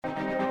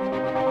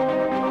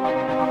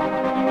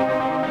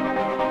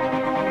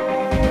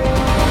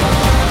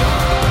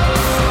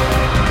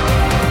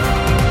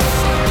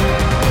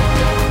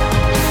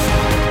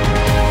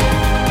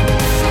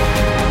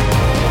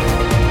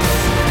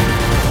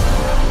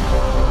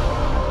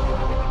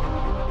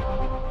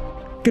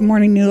Good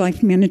morning, New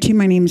Life Manatee.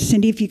 My name is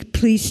Cindy. If you could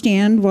please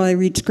stand while I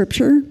read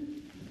scripture.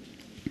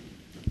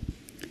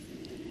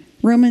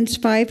 Romans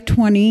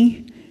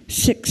 5:20,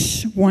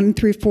 6, 1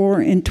 through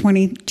 4, and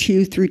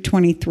 22 through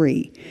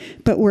 23.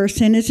 But where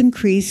sin is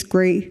increased,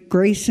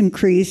 grace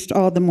increased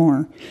all the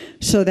more,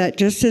 so that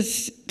just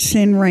as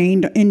sin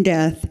reigned in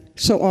death,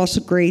 so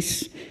also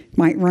grace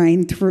might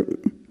reign through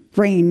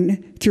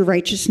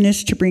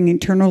righteousness to bring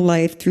eternal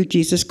life through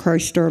Jesus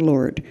Christ our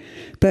Lord.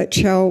 But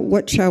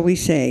what shall we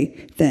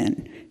say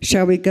then?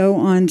 Shall we go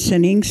on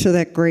sinning so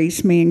that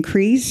grace may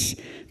increase?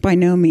 By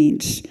no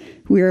means.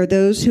 We are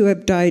those who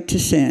have died to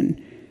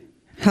sin.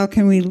 How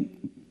can we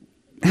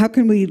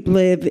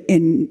live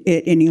in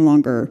it any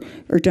longer?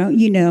 Or don't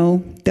you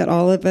know that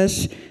all of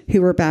us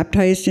who were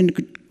baptized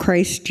into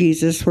Christ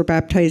Jesus were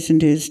baptized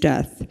into his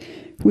death?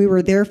 We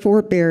were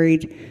therefore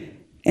buried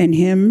in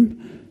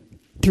him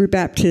through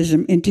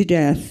baptism into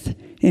death,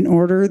 in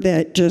order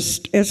that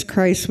just as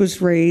Christ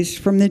was raised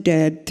from the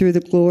dead through the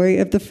glory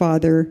of the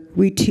Father,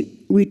 we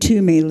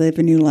too may live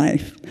a new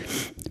life.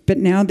 But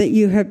now that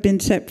you have been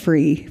set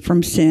free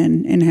from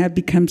sin and have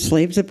become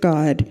slaves of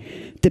God,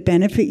 the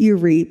benefit you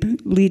reap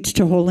leads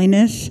to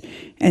holiness,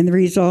 and the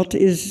result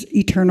is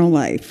eternal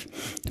life.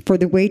 For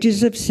the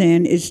wages of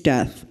sin is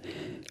death,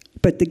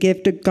 but the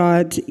gift of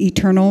God's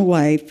eternal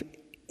life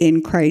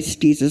in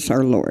Christ Jesus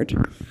our Lord.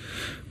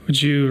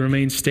 Would you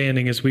remain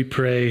standing as we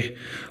pray?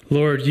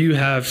 Lord, you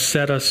have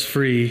set us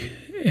free.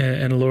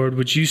 And Lord,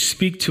 would you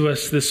speak to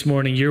us this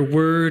morning? Your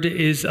word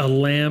is a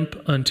lamp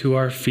unto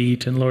our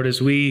feet. And Lord, as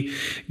we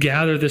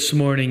gather this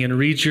morning and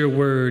read your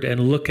word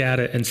and look at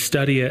it and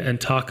study it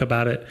and talk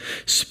about it,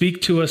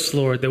 speak to us,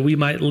 Lord, that we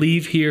might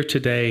leave here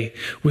today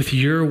with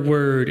your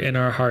word in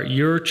our heart,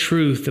 your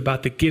truth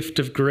about the gift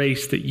of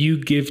grace that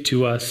you give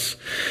to us.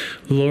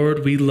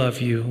 Lord, we love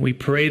you. We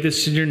pray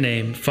this in your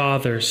name,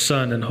 Father,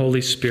 Son, and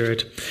Holy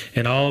Spirit.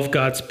 And all of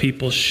God's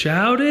people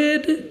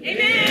shouted,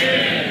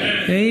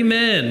 Amen.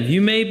 Amen. You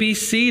may be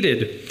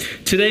seated.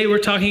 Today we're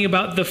talking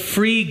about the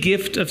free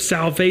gift of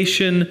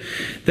salvation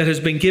that has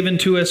been given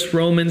to us,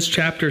 Romans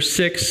chapter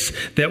 6,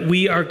 that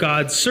we are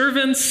God's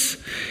servants,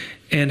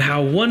 and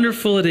how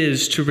wonderful it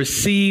is to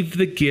receive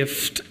the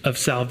gift of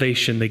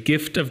salvation, the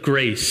gift of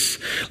grace.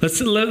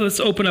 Let's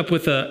open up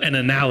with an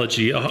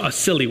analogy, a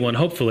silly one,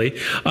 hopefully.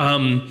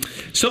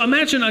 So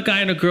imagine a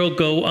guy and a girl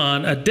go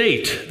on a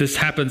date. This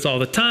happens all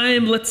the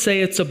time. Let's say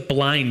it's a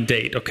blind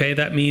date, okay?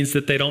 That means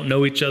that they don't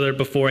know each other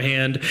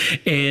beforehand,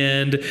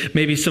 and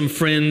maybe some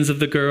friends of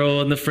the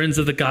girl and the friends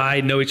of the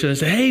guy know each other and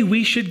say, hey,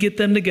 we should get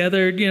them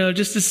together,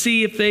 just to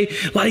see if they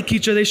like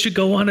each other. They should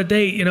go on a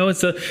date,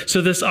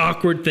 So this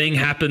awkward thing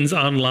happens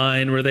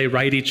online where they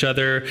write each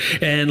other,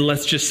 and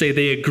let's just say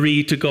they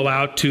agree to go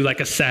out to like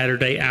a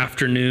Saturday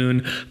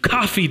afternoon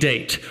coffee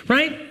date,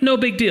 right? No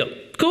big deal.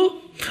 Cool?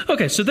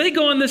 Okay, so they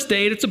go on this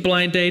date. It's a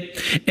blind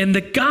date. And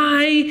the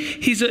guy,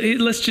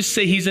 let's just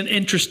say he's an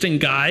interesting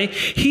guy.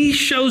 He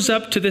shows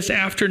up to this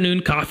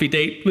afternoon coffee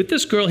date with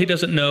this girl he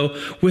doesn't know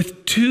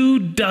with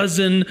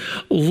 24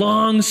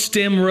 long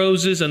stem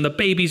roses and the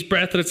baby's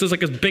breath, and it's just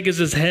like as big as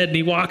his head. And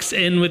he walks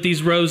in with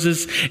these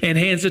roses and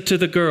hands it to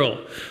the girl.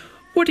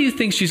 What do you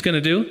think she's going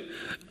to do?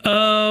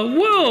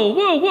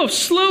 Whoa,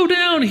 slow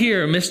down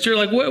here, mister.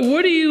 Like,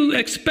 what do you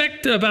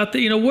expect about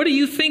what are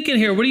you thinking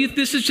here?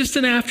 This is just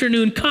an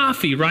afternoon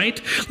coffee,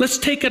 right? Let's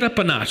take it up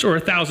a notch or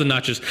 1,000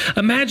 notches.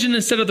 Imagine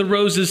instead of the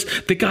roses,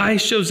 the guy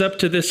shows up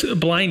to this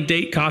blind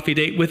date, coffee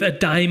date with a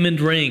diamond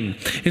ring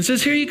and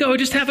says, here you go. I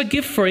just have a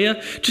gift for you.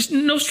 Just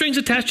no strings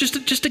attached,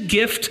 just a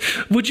gift.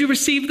 Would you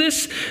receive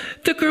this?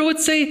 The girl would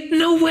say,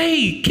 no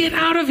way, get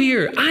out of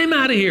here. I'm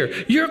out of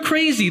here. You're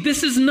crazy.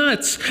 This is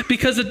nuts,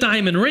 because a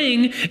diamond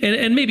ring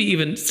and maybe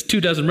even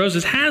 24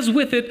 roses has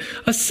with it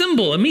a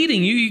symbol, a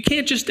meaning. You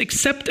can't just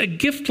accept a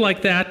gift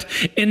like that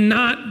and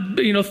not,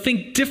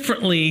 think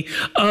differently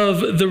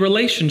of the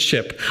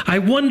relationship. I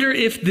wonder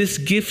if this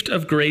gift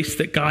of grace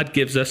that God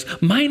gives us,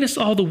 minus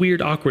all the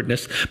weird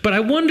awkwardness, but I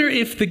wonder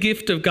if the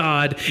gift of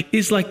God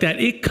is like that.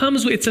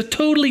 It's a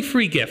totally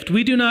free gift.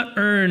 We do not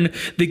earn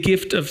the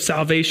gift of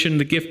salvation,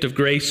 the gift of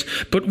grace,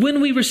 but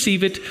when we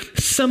receive it,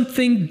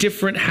 something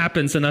different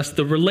happens in us.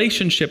 The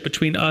relationship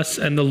between us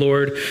and the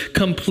Lord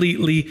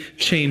completely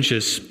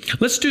changes.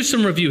 Let's do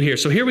some review here.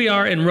 So here we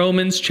are in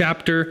Romans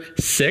chapter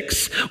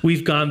 6.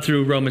 We've gone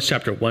through Romans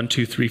chapter 1,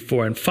 2, 3,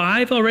 4, and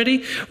 5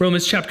 already.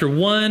 Romans chapter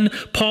 1,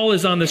 Paul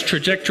is on this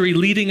trajectory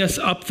leading us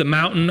up the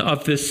mountain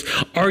of this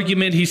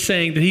argument. He's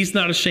saying that he's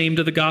not ashamed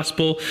of the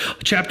gospel.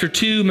 Chapter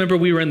 2, remember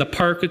we were in the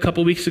park a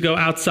couple weeks ago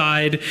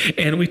outside,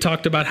 and we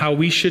talked about how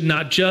we should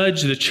not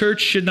judge. The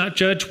church should not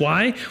judge.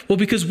 Why? Well,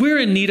 because we're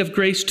in need of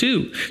grace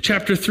too.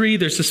 Chapter 3,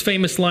 there's this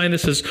famous line that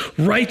says,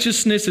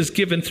 righteousness is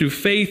given through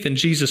faith in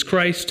Jesus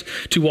Christ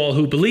to all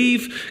who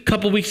believe. A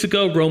couple weeks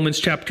ago, Romans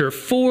chapter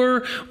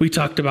 4, we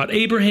talked about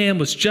Abraham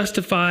was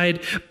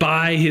justified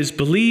by his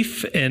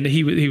belief, and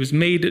he was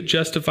made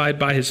justified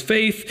by his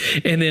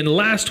faith. And then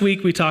last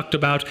week, we talked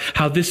about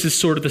how this is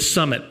sort of the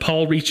summit.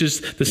 Paul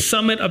reaches the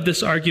summit of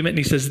this argument, and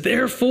he says,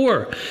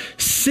 therefore,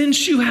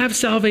 since you have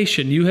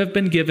salvation, you have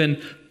been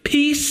given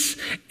peace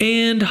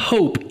and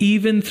hope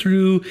even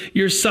through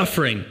your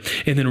suffering.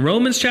 And then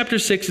Romans chapter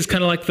 6 is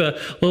kind of like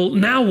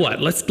now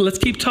what? Let's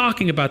keep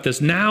talking about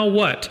this. Now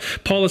what?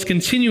 Paul is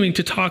continuing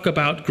to talk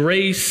about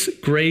grace,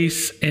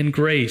 grace, and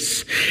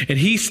grace. And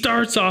he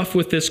starts off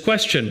with this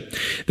question.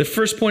 The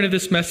first point of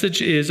this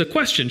message is a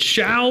question.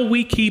 Shall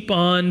we keep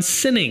on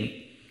sinning?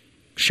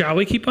 Shall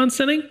we keep on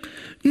sinning?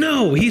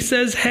 No, he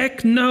says,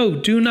 heck no,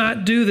 do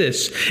not do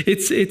this.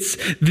 It's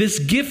this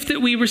gift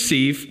that we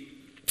receive.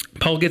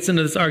 Paul gets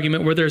into this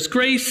argument where there's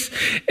grace,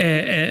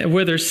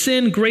 where there's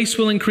sin, grace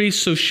will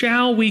increase. So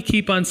shall we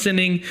keep on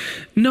sinning?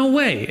 No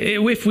way.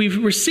 If we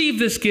receive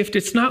this gift,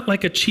 it's not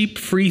like a cheap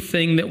free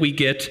thing that we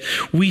get.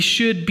 We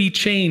should be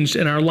changed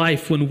in our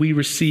life when we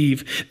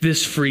receive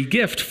this free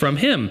gift from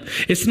him.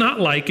 It's not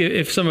like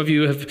if some of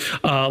you have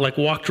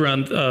walked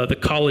around the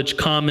college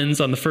commons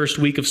on the first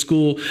week of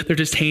school, they're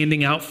just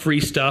handing out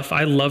free stuff.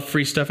 I love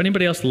free stuff.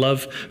 Anybody else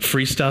love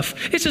free stuff?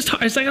 It's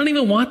like, I don't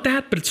even want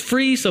that, but it's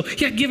free. So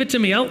yeah, give it to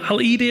me. I'll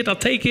eat it. I'll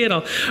take it.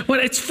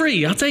 It's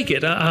free. I'll take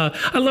it.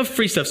 I love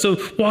free stuff. So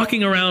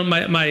walking around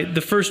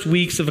the first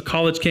weeks of a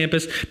college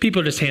campus,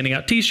 people are just handing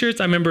out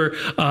T-shirts. I remember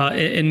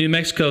in New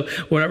Mexico,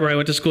 where I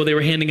went to school, they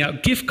were handing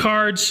out gift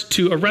cards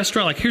to a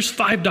restaurant. Like, here's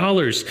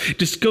 $5.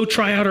 Just go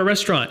try out our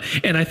restaurant.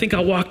 And I think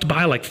I walked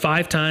by like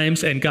 5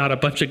 times and got a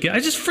bunch of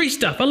gifts. Just free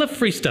stuff. I love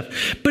free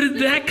stuff. But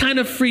that kind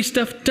of free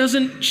stuff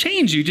doesn't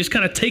change you. You just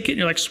kind of take it and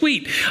you're like,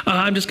 sweet.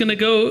 I'm just going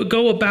to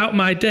go about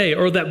my day.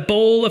 Or that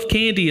bowl of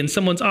candy in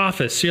someone's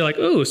office. So you're like,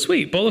 oh,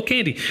 sweet, bowl of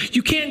candy.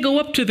 You can't go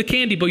up to the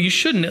candy bowl. You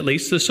shouldn't, at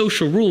least. The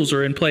social rules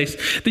are in place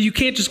that you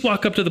can't just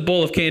walk up to the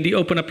bowl of candy,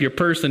 open up your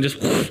purse, and just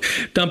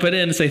dump it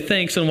in and say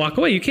thanks and walk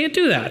away. You can't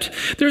do that.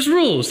 There's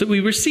rules that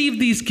we receive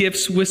these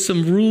gifts with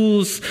some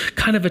rules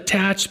kind of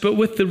attached, but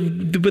with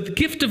the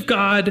gift of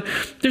God,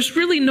 there's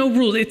really no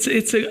rules.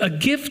 It's a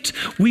gift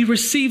we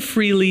receive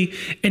freely,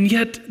 and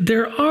yet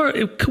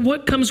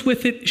what comes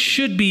with it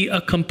should be a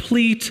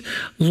complete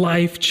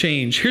life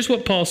change. Here's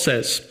what Paul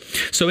says.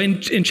 So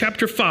in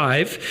chapter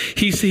 5,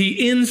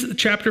 he ends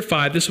chapter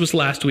 5. This was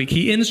last week.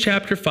 He ends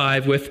chapter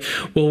 5 with,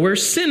 where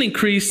sin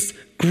increased,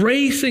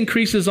 grace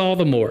increases all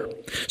the more,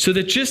 so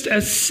that just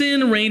as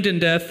sin reigned in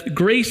death,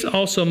 grace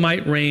also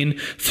might reign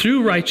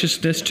through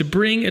righteousness to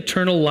bring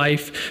eternal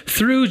life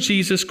through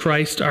Jesus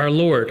Christ our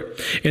Lord.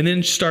 And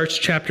then starts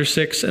chapter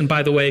 6. And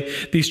by the way,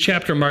 these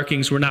chapter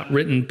markings were not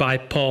written by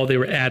Paul. They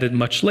were added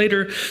much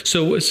later.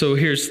 So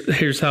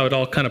here's how it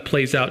all kind of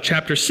plays out.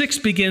 Chapter 6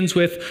 begins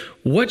with,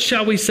 what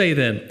shall we say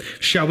then?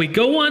 Shall we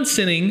go on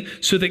sinning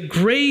so that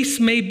grace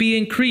may be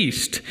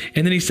increased?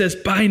 And then he says,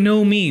 by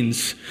no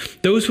means.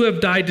 Those who have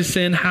died to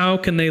sin, how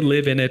can they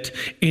live in it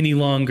any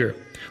longer?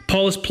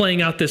 Paul is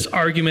playing out this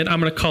argument. I'm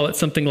going to call it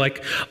something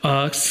like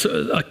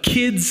a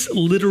kid's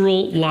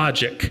literal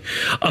logic.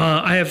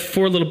 I have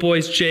 4 little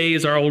boys. Jay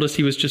is our oldest.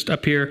 He was just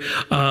up here.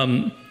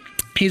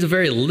 He's a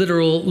very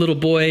literal little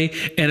boy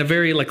and a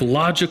very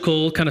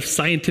logical kind of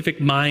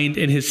scientific mind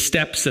in his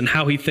steps and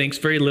how he thinks,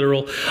 very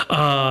literal.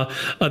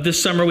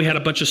 This summer we had a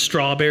bunch of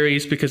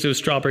strawberries because it was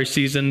strawberry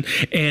season.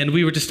 And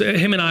we were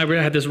him and I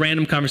had this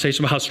random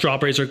conversation about how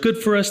strawberries are good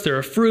for us. They're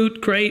a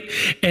fruit, great.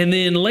 And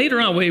then later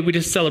on, we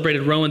just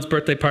celebrated Rowan's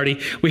birthday party.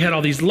 We had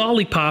all these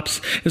lollipops.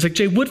 It's like,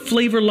 Jay, what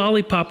flavor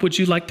lollipop would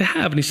you like to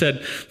have? And he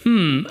said,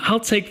 I'll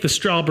take the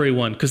strawberry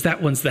one because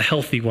that one's the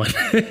healthy one.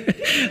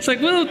 It's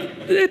like, well,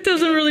 it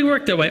doesn't really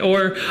work that way.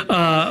 Or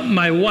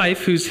my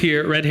wife, who's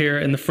here, red hair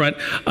in the front,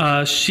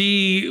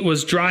 she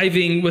was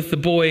driving with the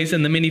boys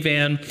in the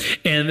minivan,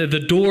 and the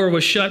door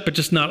was shut, but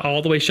just not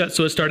all the way shut.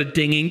 So it started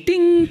dinging,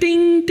 ding,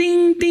 ding,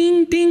 ding,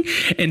 ding, ding.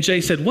 And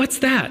Jay said, what's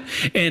that?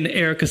 And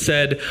Erica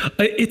said,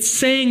 it's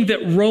saying that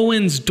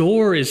Rowan's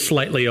door is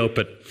slightly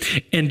open.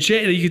 And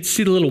Jay, you could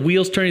see the little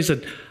wheels turning. He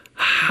said,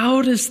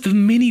 how does the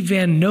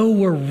minivan know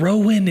where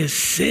Rowan is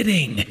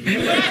sitting?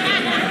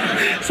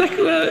 It's like,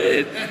 well,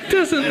 it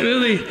doesn't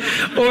really.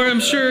 Or I'm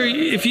sure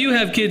if you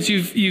have kids,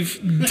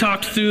 you've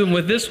talked through them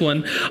with this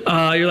one.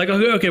 You're like,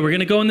 okay, we're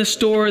going to go in the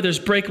store. There's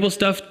breakable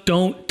stuff.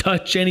 Don't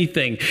touch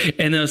anything.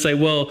 And then it's like,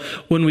 well,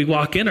 when we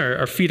walk in,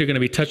 our feet are going to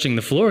be touching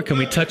the floor. Can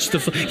we touch the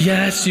floor?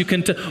 Yes, you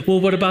can.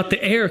 Well, what about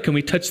the air? Can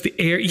we touch the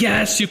air?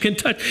 Yes, you can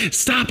touch.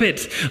 Stop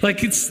it.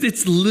 Like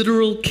it's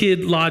literal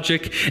kid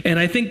logic. And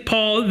I think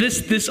Paul,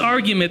 this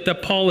argument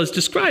that Paul is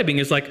describing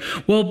is like,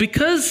 well,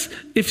 because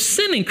if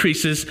sin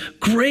increases,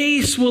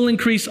 grace will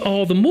increase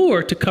all the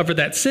more to cover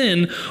that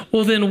sin.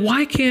 Well, then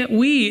why can't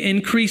we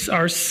increase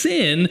our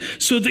sin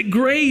so that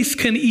grace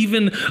can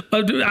even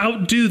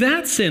outdo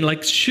that sin?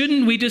 Like,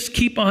 shouldn't we just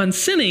keep on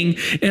sinning?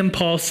 And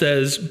Paul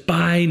says,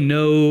 by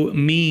no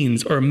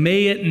means, or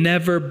may it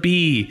never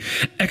be!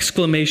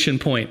 Exclamation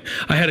point.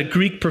 I had a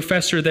Greek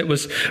professor that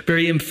was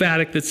very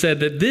emphatic that said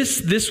that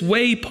this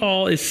way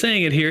Paul is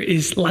saying it here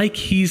is like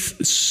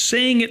he's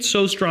saying it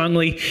so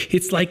strongly,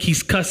 it's like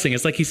he's cussing.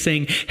 It's like he's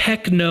saying,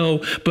 heck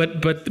no,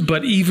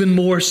 but even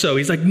more so.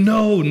 He's like,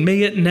 no,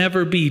 may it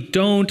never be.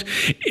 Don't.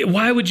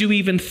 Why would you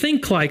even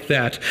think like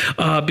that?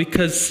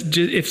 Because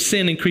if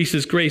sin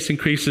increases, grace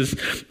increases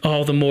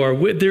all the more.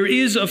 There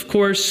is, of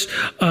course,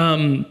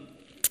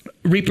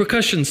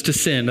 repercussions to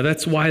sin.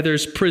 That's why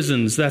there's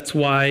prisons. That's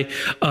why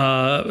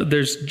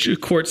there's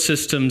court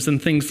systems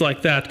and things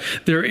like that.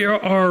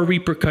 There are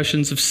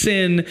repercussions of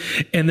sin,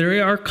 and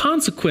there are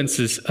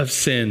consequences of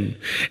sin.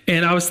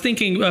 And I was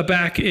thinking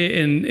back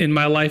in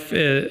my life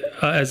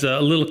as a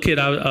little kid.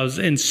 I was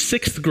in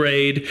 6th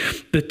grade.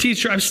 The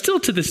teacher, I'm still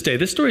to this day,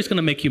 this story is going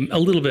to make you a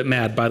little bit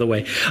mad, by the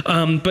way.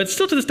 But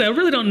still to this day, I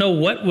really don't know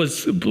what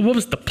was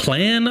the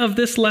plan of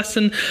this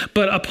lesson.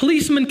 But a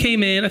policeman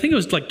came in. I think it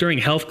was like during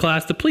health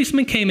class. The policeman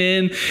came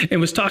in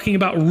and was talking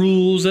about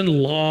rules and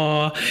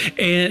law,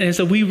 and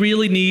so we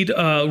really need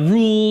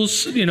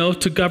rules,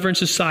 to govern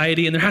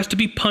society, and there has to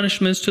be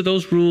punishments to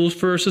those rules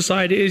for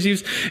society.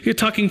 You're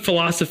talking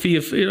philosophy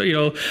of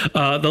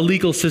the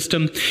legal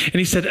system, and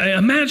he said,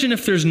 imagine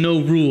if there's no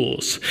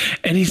rules.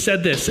 And he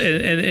said this,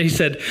 and he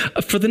said,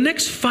 for the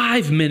next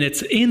 5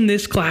 minutes in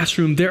this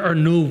classroom, there are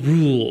no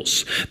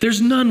rules.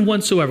 There's none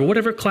whatsoever.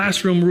 Whatever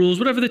classroom rules,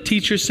 whatever the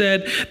teacher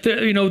said,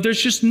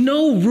 there's just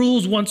no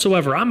rules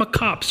whatsoever. I'm a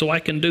cop, so I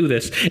can do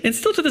this. And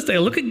still to this day,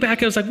 looking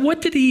back, I was like,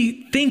 what did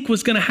he think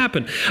was going to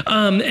happen?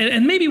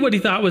 And maybe what he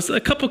thought was a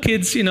couple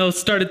kids,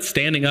 started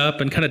standing up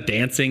and kind of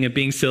dancing and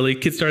being silly.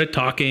 Kids started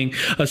talking.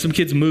 Some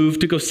kids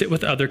moved to go sit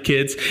with other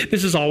kids.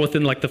 This is all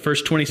within like the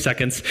first 20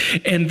 seconds.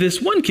 And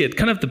this one kid,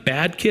 kind of the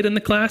bad kid in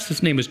the class,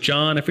 his name was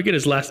John. I forget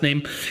his last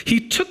name. He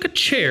took a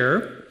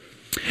chair,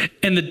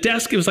 and the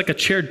desk, it was like a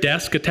chair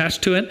desk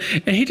attached to it.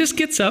 And he just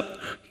gets up,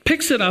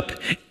 picks it up,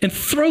 and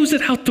throws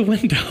it out the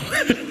window.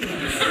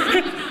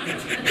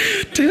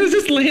 It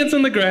just lands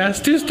on the grass,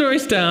 2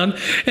 stories down,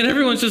 and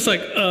everyone's just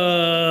like,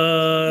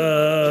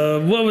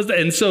 what was that?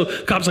 And so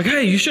cop's like,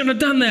 hey, you shouldn't have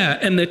done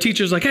that. And the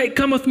teacher's like, hey,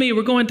 come with me.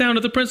 We're going down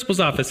to the principal's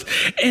office.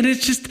 And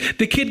it's just,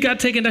 the kid got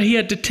taken down. He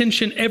had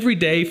detention every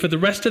day for the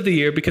rest of the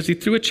year because he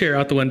threw a chair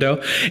out the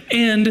window.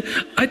 And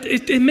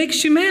it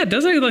makes you mad,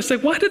 doesn't it? It's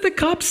like, why did the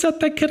cop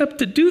set that kid up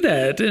to do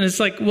that? And it's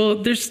like, well,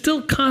 there's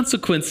still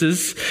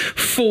consequences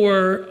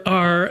for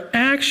our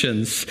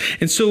actions.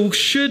 And so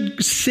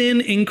should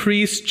sin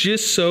increase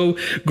just so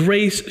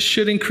grace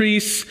should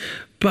increase?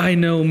 By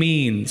no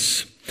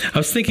means. I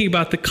was thinking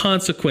about the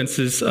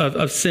consequences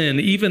of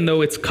sin, even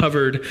though it's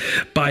covered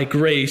by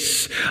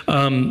grace.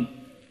 I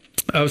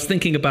was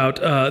thinking about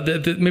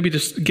maybe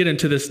just get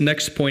into this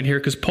next point here,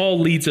 because Paul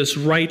leads us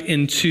right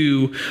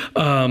into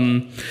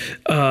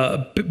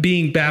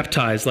being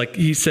baptized. Like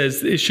he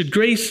says,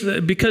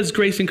 because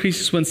grace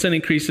increases when sin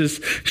increases,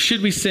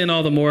 should we sin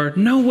all the more?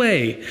 No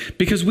way,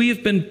 because we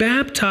have been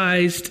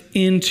baptized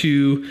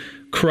into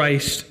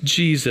Christ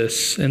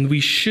Jesus, and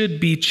we should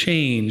be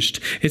changed.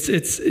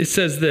 It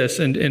says this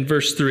in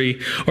verse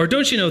 3, or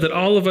don't you know that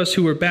all of us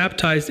who were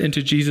baptized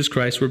into Jesus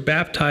Christ were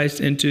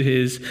baptized into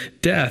his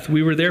death?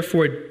 We were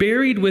therefore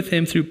buried with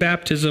him through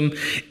baptism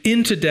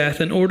into death,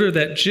 in order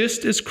that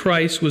just as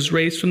Christ was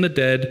raised from the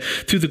dead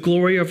through the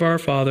glory of our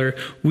Father,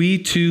 we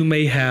too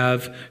may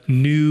have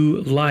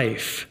new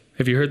life.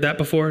 Have you heard that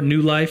before?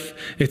 New life.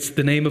 It's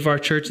the name of our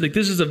church. Like,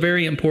 this is a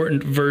very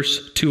important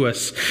verse to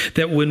us,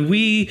 that when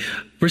we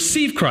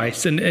receive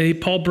Christ,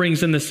 and Paul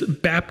brings in this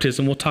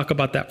baptism, we'll talk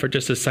about that for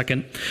just a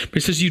second, but he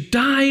says, you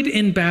died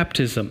in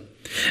baptism.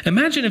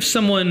 Imagine if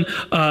someone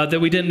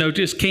that we didn't know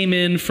just came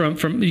in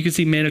from you can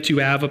see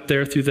Manitou Ave up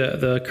there through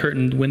the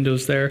curtained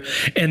windows there,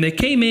 and they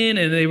came in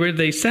and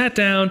they sat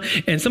down,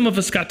 and some of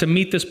us got to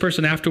meet this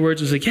person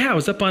afterwards. It was like, yeah, I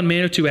was up on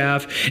Manitou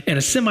Ave, and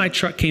a semi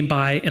truck came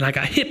by, and I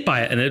got hit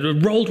by it, and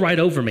it rolled right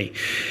over me.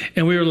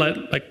 And we were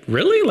like,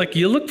 really? Like,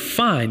 you look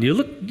fine. You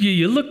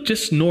look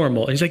just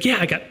normal. And he's like, yeah,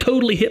 I got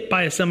totally hit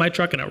by a semi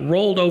truck, and it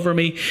rolled over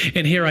me,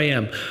 and here I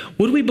am.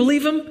 Would we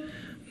believe him?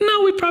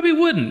 No, we probably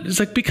wouldn't. It's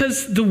like,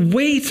 because the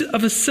weight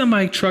of a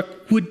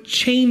semi-truck would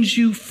change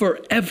you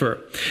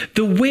forever.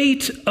 The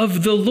weight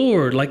of the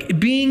Lord, like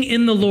being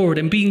in the Lord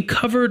and being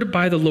covered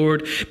by the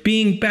Lord,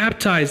 being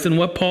baptized, and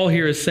what Paul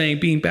here is saying,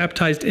 being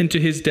baptized into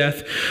his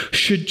death,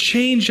 should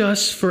change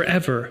us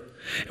forever.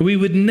 We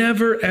would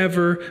never,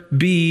 ever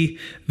be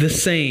the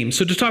same.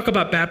 So to talk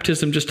about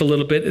baptism just a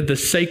little bit, the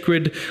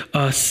sacred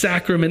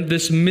sacrament,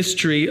 this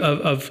mystery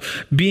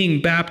of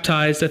being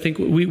baptized. I think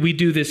we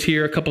do this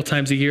here a couple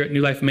times a year at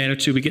New Life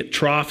Manitou. We get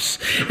troughs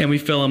and we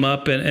fill them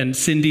up. And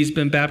Cindy's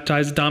been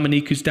baptized.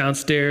 Dominique, who's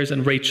downstairs,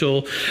 and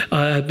Rachel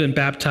have been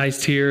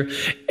baptized here.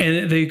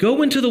 And they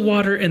go into the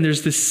water, and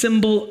there's this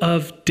symbol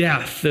of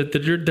death, that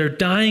they're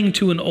dying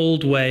to an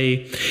old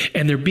way,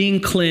 and they're being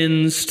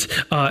cleansed.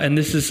 And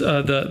this is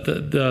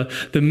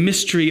the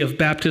mystery of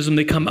baptism.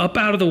 They come up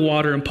out of the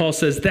water, and Paul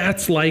says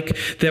that's like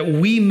that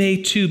we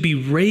may too be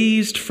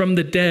raised from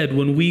the dead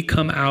when we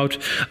come out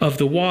of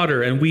the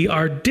water. And we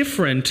are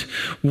different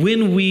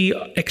when we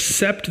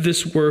accept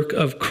this work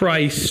of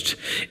Christ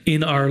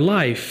in our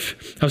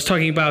life. I was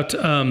talking about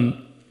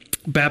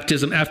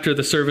baptism after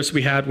the service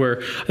we had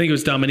where I think it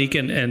was Dominique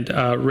and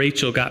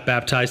Rachel got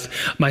baptized.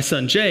 My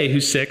son Jay,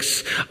 who's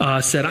 6,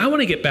 said, I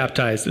want to get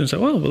baptized. And I said,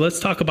 well, let's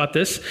talk about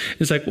this.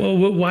 It's like, well,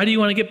 why do you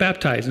want to get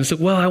baptized? And it's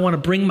like, well, I want to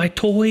bring my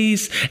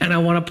toys and I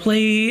want to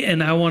play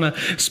and I want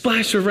to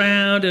splash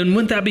around and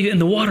wouldn't that be,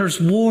 and the water's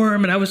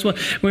warm. And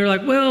we were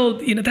like, well,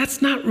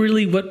 that's not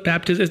really what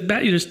baptism is.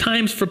 There's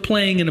times for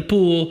playing in a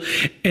pool,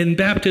 and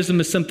baptism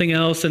is something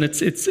else, and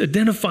it's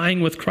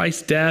identifying with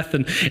Christ's death.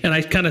 And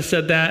I kind of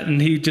said that,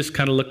 and he just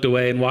kind of looked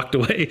away and walked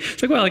away.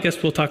 It's like, well, I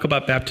guess we'll talk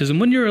about baptism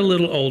when you're a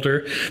little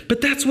older.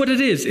 But that's what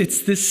it is.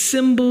 It's this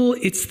symbol,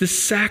 it's this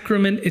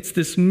sacrament, it's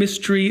this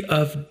mystery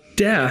of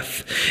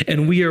death,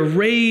 and we are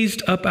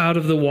raised up out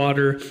of the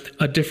water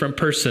a different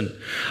person.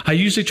 I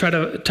usually try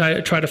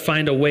to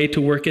find a way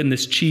to work in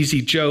this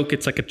cheesy joke.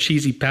 It's like a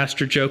cheesy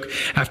pastor joke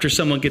after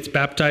someone gets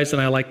baptized,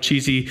 and I like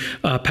cheesy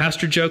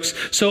pastor jokes.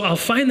 So I'll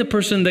find the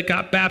person that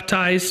got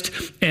baptized,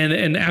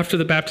 and after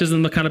the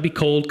baptism, they'll kind of be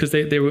cold because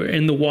they were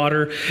in the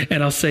water,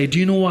 and I'll say, do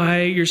you know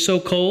why you're so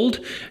cold?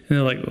 And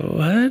they're like,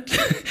 what?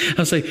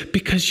 I'll say,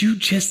 because you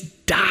just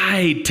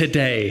died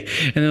today.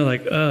 And they're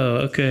like,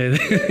 oh, okay.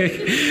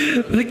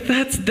 Like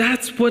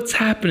that's what's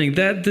happening.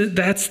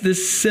 That's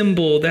this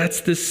symbol,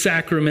 that's this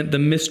sacrament. The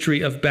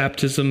mystery of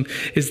baptism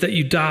is that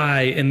you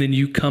die and then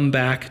you come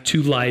back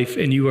to life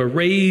and you are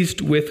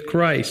raised with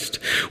Christ.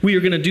 We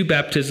are going to do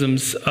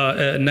baptisms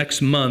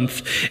next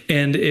month.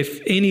 And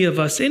if any of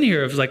us in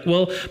here is like,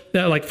 well,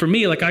 like for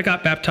me, like I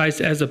got baptized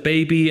as a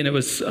baby and it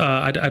was,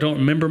 I don't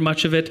remember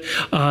much of it.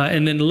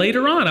 And then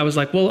later on, I was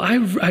like, well,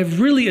 I've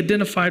really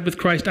identified with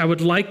Christ. I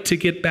would like to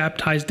get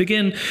baptized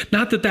again.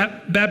 Not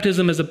that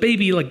baptism as a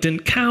baby like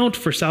didn't count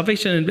for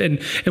salvation,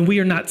 and we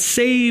are not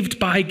saved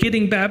by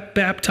getting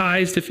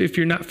baptized. If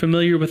you're not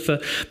familiar with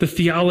the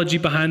theology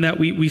behind that,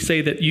 we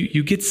say that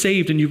you get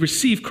saved and you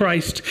receive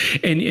Christ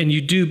and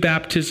you do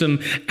baptism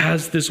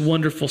as this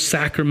wonderful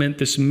sacrament,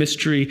 this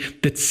mystery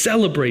that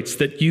celebrates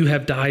that you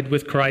have died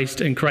with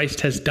Christ and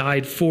Christ has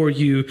died for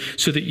you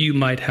so that you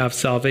might have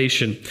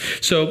salvation.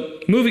 So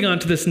moving on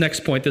to this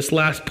next point, this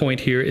last point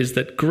here is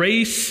that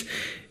grace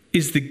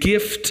is the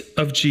gift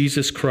of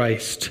Jesus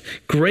Christ.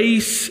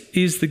 Grace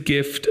is the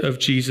gift of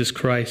Jesus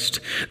Christ.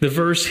 The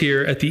verse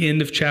here at the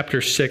end of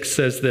chapter 6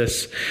 says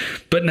this,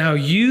 but now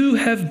you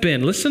have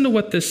been, listen to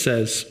what this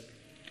says.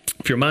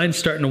 If your mind's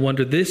starting to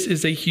wonder, this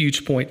is a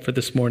huge point for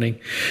this morning.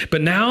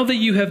 But now that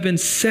you have been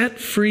set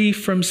free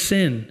from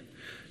sin,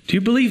 do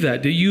you believe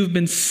that? You've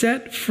been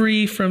set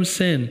free from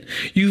sin.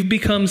 You've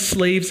become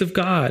slaves of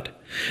God.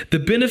 The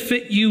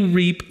benefit you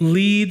reap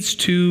leads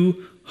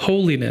to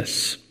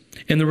holiness.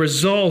 And the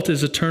result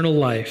is eternal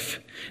life.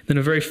 Then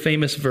a very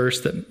famous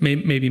verse that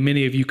maybe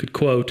many of you could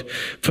quote,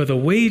 for the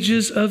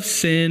wages of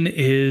sin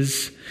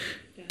is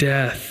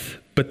death.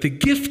 But the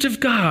gift of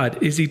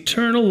God is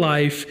eternal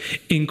life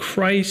in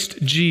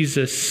Christ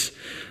Jesus,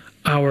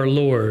 our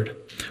Lord.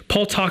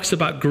 Paul talks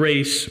about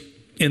grace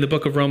in the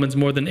book of Romans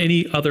more than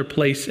any other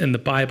place in the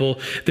Bible.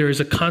 There is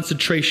a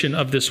concentration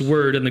of this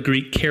word in the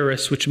Greek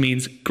charis, which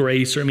means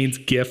grace or means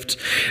gift.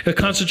 A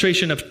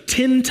concentration of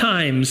 10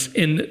 times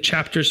in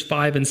chapters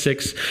 5 and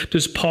 6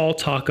 does Paul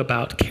talk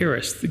about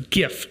charis, the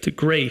gift, the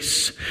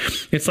grace.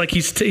 It's like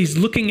he's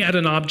looking at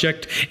an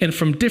object and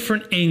from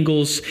different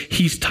angles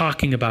he's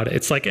talking about it.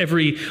 It's like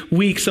every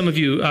week, some of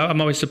you,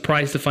 I'm always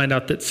surprised to find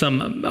out that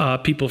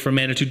some people from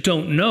Manitou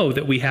don't know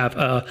that we have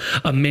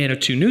a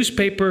Manitou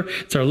newspaper.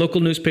 It's our local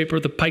newspaper,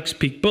 the Pikes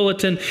Peak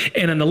Bulletin,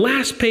 and on the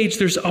last page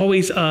there's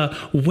always a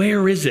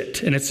where is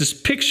it? And it's this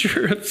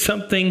picture of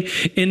something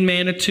in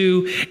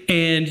Manitou,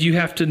 and you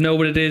have to know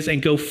what it is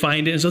and go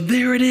find it. And so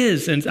there it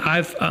is. And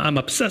I'm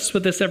obsessed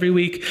with this every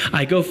week.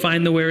 I go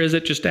find the where is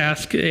it. Just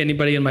ask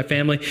anybody in my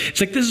family.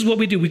 It's like this is what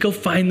we do. We go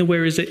find the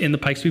where is it in the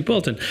Pikes Peak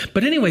Bulletin.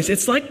 But anyways,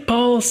 it's like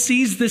Paul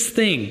sees this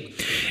thing,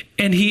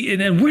 and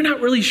we're not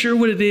really sure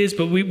what it is,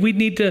 but we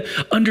need to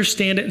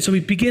understand it. And so he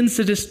begins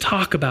to just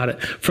talk about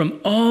it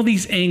from all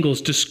these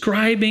angles,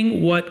 describing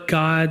what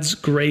God's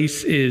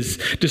grace is,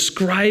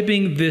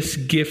 describing this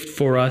gift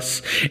for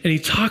us. And he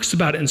talks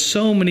about it in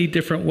so many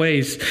different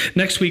ways.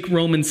 Next week,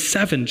 Romans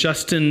 7,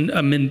 Justin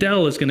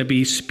Mendel is going to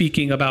be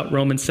speaking about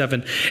Romans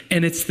 7.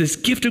 And it's this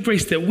gift of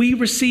grace that we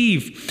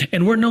receive,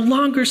 and we're no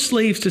longer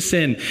slaves to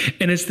sin.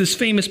 And it's this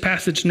famous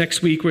passage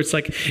next week where it's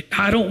like,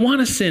 I don't want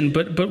to sin,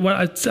 but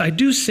what I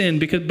do sin,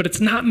 but it's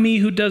not me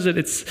who does it.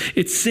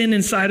 It's sin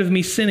inside of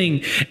me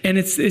sinning. And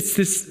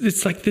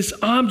it's like this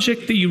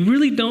object that you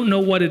really don't know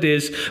what it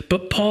is,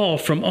 but Paul,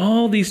 from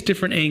all these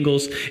different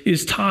angles,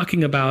 is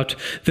talking about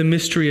the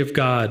mystery of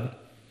God.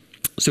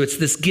 So it's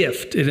this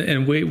gift,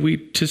 and we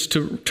just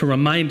to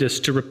remind us,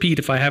 to repeat,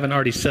 if I haven't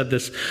already said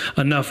this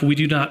enough, we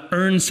do not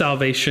earn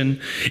salvation.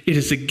 It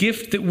is a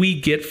gift that we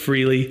get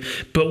freely,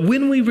 but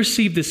when we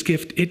receive this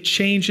gift, it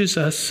changes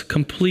us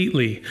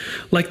completely.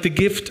 Like the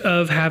gift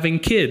of having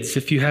kids.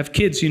 If you have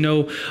kids, you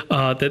know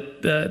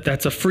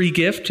that's a free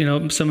gift. You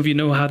know, some of you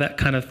know how that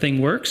kind of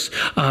thing works,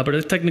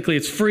 but technically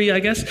it's free, I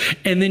guess.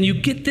 And then you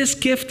get this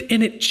gift,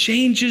 and it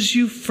changes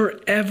you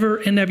forever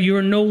and ever. You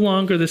are no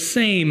longer the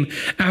same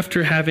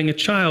after having a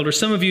child. Or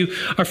some of you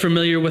are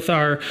familiar with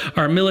our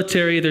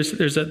military.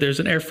 There's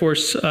an Air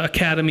Force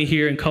Academy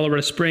here in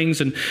Colorado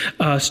Springs, and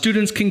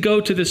students can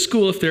go to this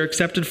school if they're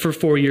accepted for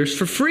 4 years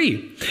for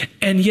free.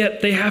 And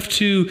yet they have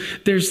to,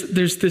 there's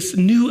this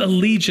new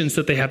allegiance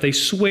that they have. They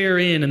swear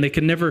in, and they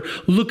can never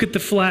look at the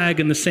flag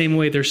in the same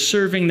way. They're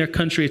serving their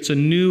country. It's a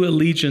new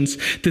allegiance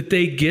that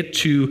they get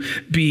to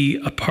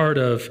be a part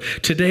of.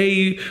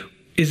 Today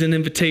is an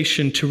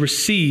invitation to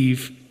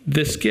receive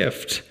this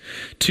gift,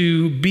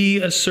 to be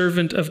a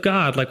servant of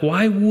God. Like,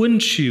 why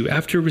wouldn't you,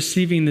 after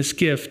receiving this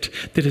gift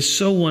that is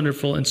so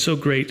wonderful and so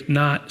great,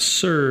 not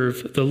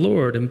serve the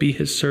Lord and be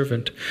his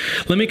servant?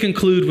 Let me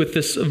conclude with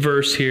this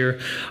verse here,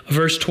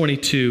 verse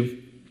 22.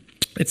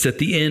 It's at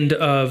the end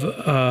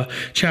of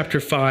chapter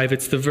 5.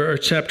 It's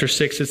chapter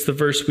 6. It's the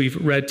verse we've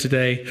read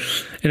today.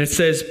 And it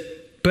says,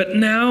 "But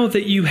now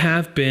that you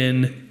have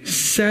been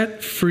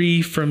set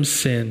free from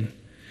sin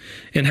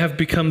and have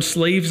become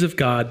slaves of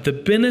God, the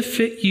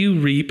benefit you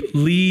reap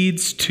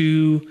leads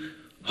to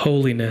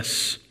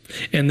holiness,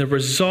 and the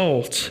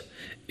result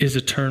is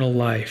eternal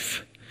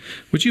life."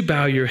 Would you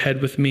bow your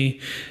head with me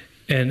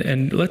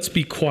and let's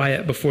be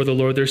quiet before the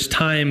Lord. There's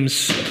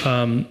times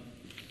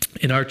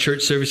in our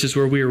church services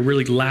where we are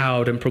really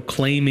loud and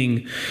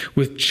proclaiming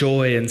with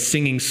joy and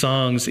singing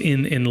songs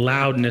in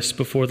loudness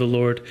before the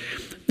Lord.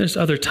 There's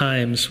other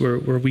times where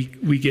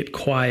we get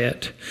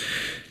quiet.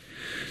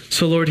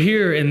 So Lord,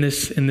 here in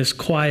this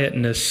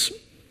quietness,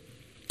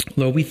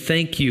 Lord, we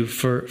thank you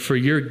for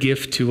your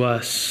gift to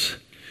us.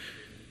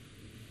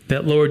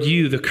 That Lord,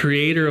 you, the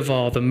creator of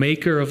all, the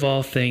maker of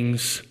all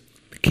things,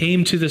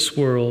 came to this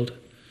world.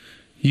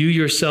 You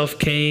yourself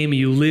came,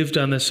 you lived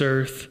on this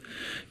earth.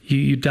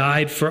 You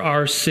died for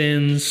our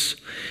sins,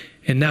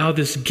 and now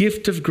this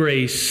gift of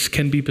grace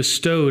can be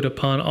bestowed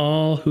upon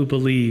all who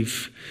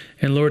believe.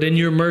 And Lord, in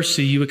your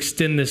mercy, you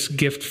extend this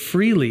gift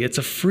freely. It's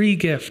a free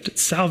gift.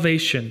 It's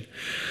salvation.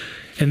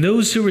 And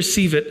those who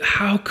receive it,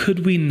 how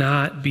could we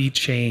not be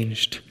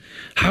changed?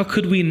 How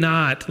could we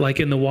not, like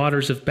in the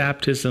waters of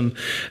baptism,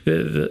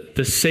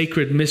 the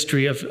sacred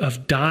mystery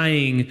of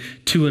dying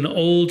to an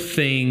old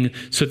thing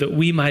so that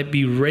we might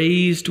be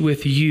raised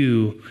with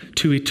you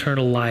to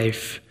eternal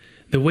life?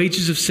 The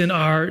wages of sin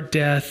are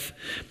death,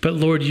 but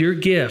Lord, your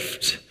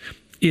gift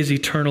is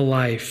eternal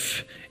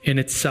life and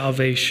its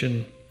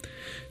salvation.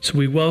 So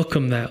we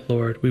welcome that,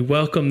 Lord. We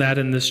welcome that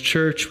in this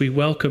church. We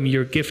welcome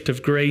your gift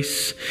of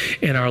grace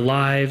in our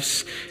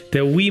lives,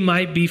 that we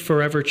might be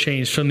forever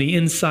changed from the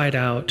inside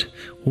out.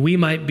 We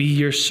might be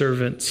your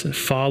servants and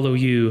follow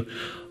you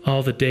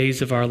all the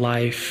days of our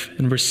life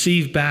and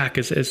receive back,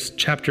 as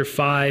chapter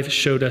 5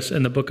 showed us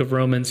in the book of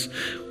Romans,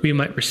 we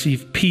might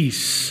receive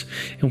peace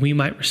and we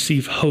might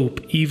receive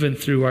hope even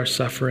through our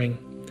suffering.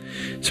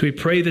 So we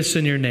pray this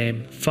in your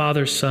name,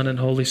 Father, Son, and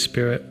Holy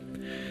Spirit.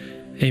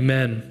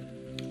 Amen.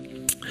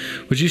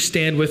 Would you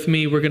stand with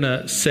me? We're going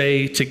to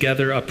say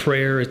together a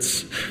prayer.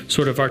 It's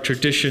sort of our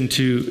tradition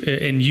to,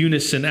 in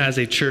unison as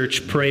a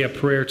church, pray a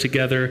prayer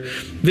together.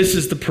 This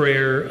is the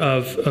prayer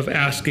of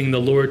asking the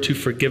Lord to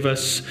forgive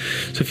us.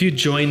 So if you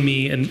join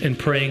me in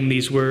praying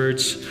these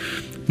words,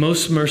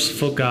 most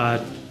merciful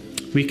God,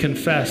 we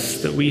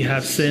confess that we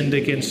have sinned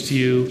against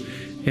you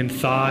in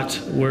thought,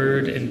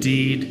 word, and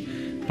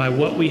deed, by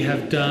what we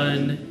have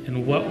done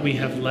and what we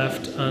have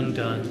left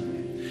undone.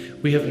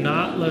 We have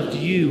not loved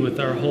you with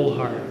our whole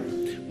heart.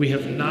 We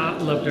have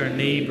not loved our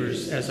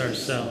neighbors as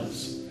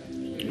ourselves.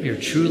 We are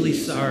truly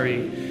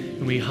sorry,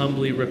 and we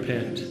humbly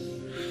repent.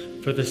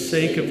 For the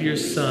sake of your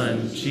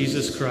Son,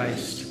 Jesus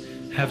Christ,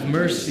 have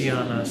mercy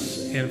on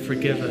us and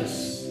forgive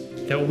us,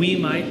 that we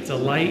might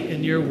delight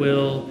in your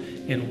will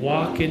and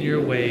walk in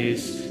your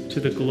ways to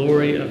the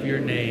glory of your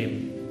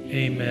name.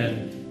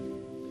 Amen.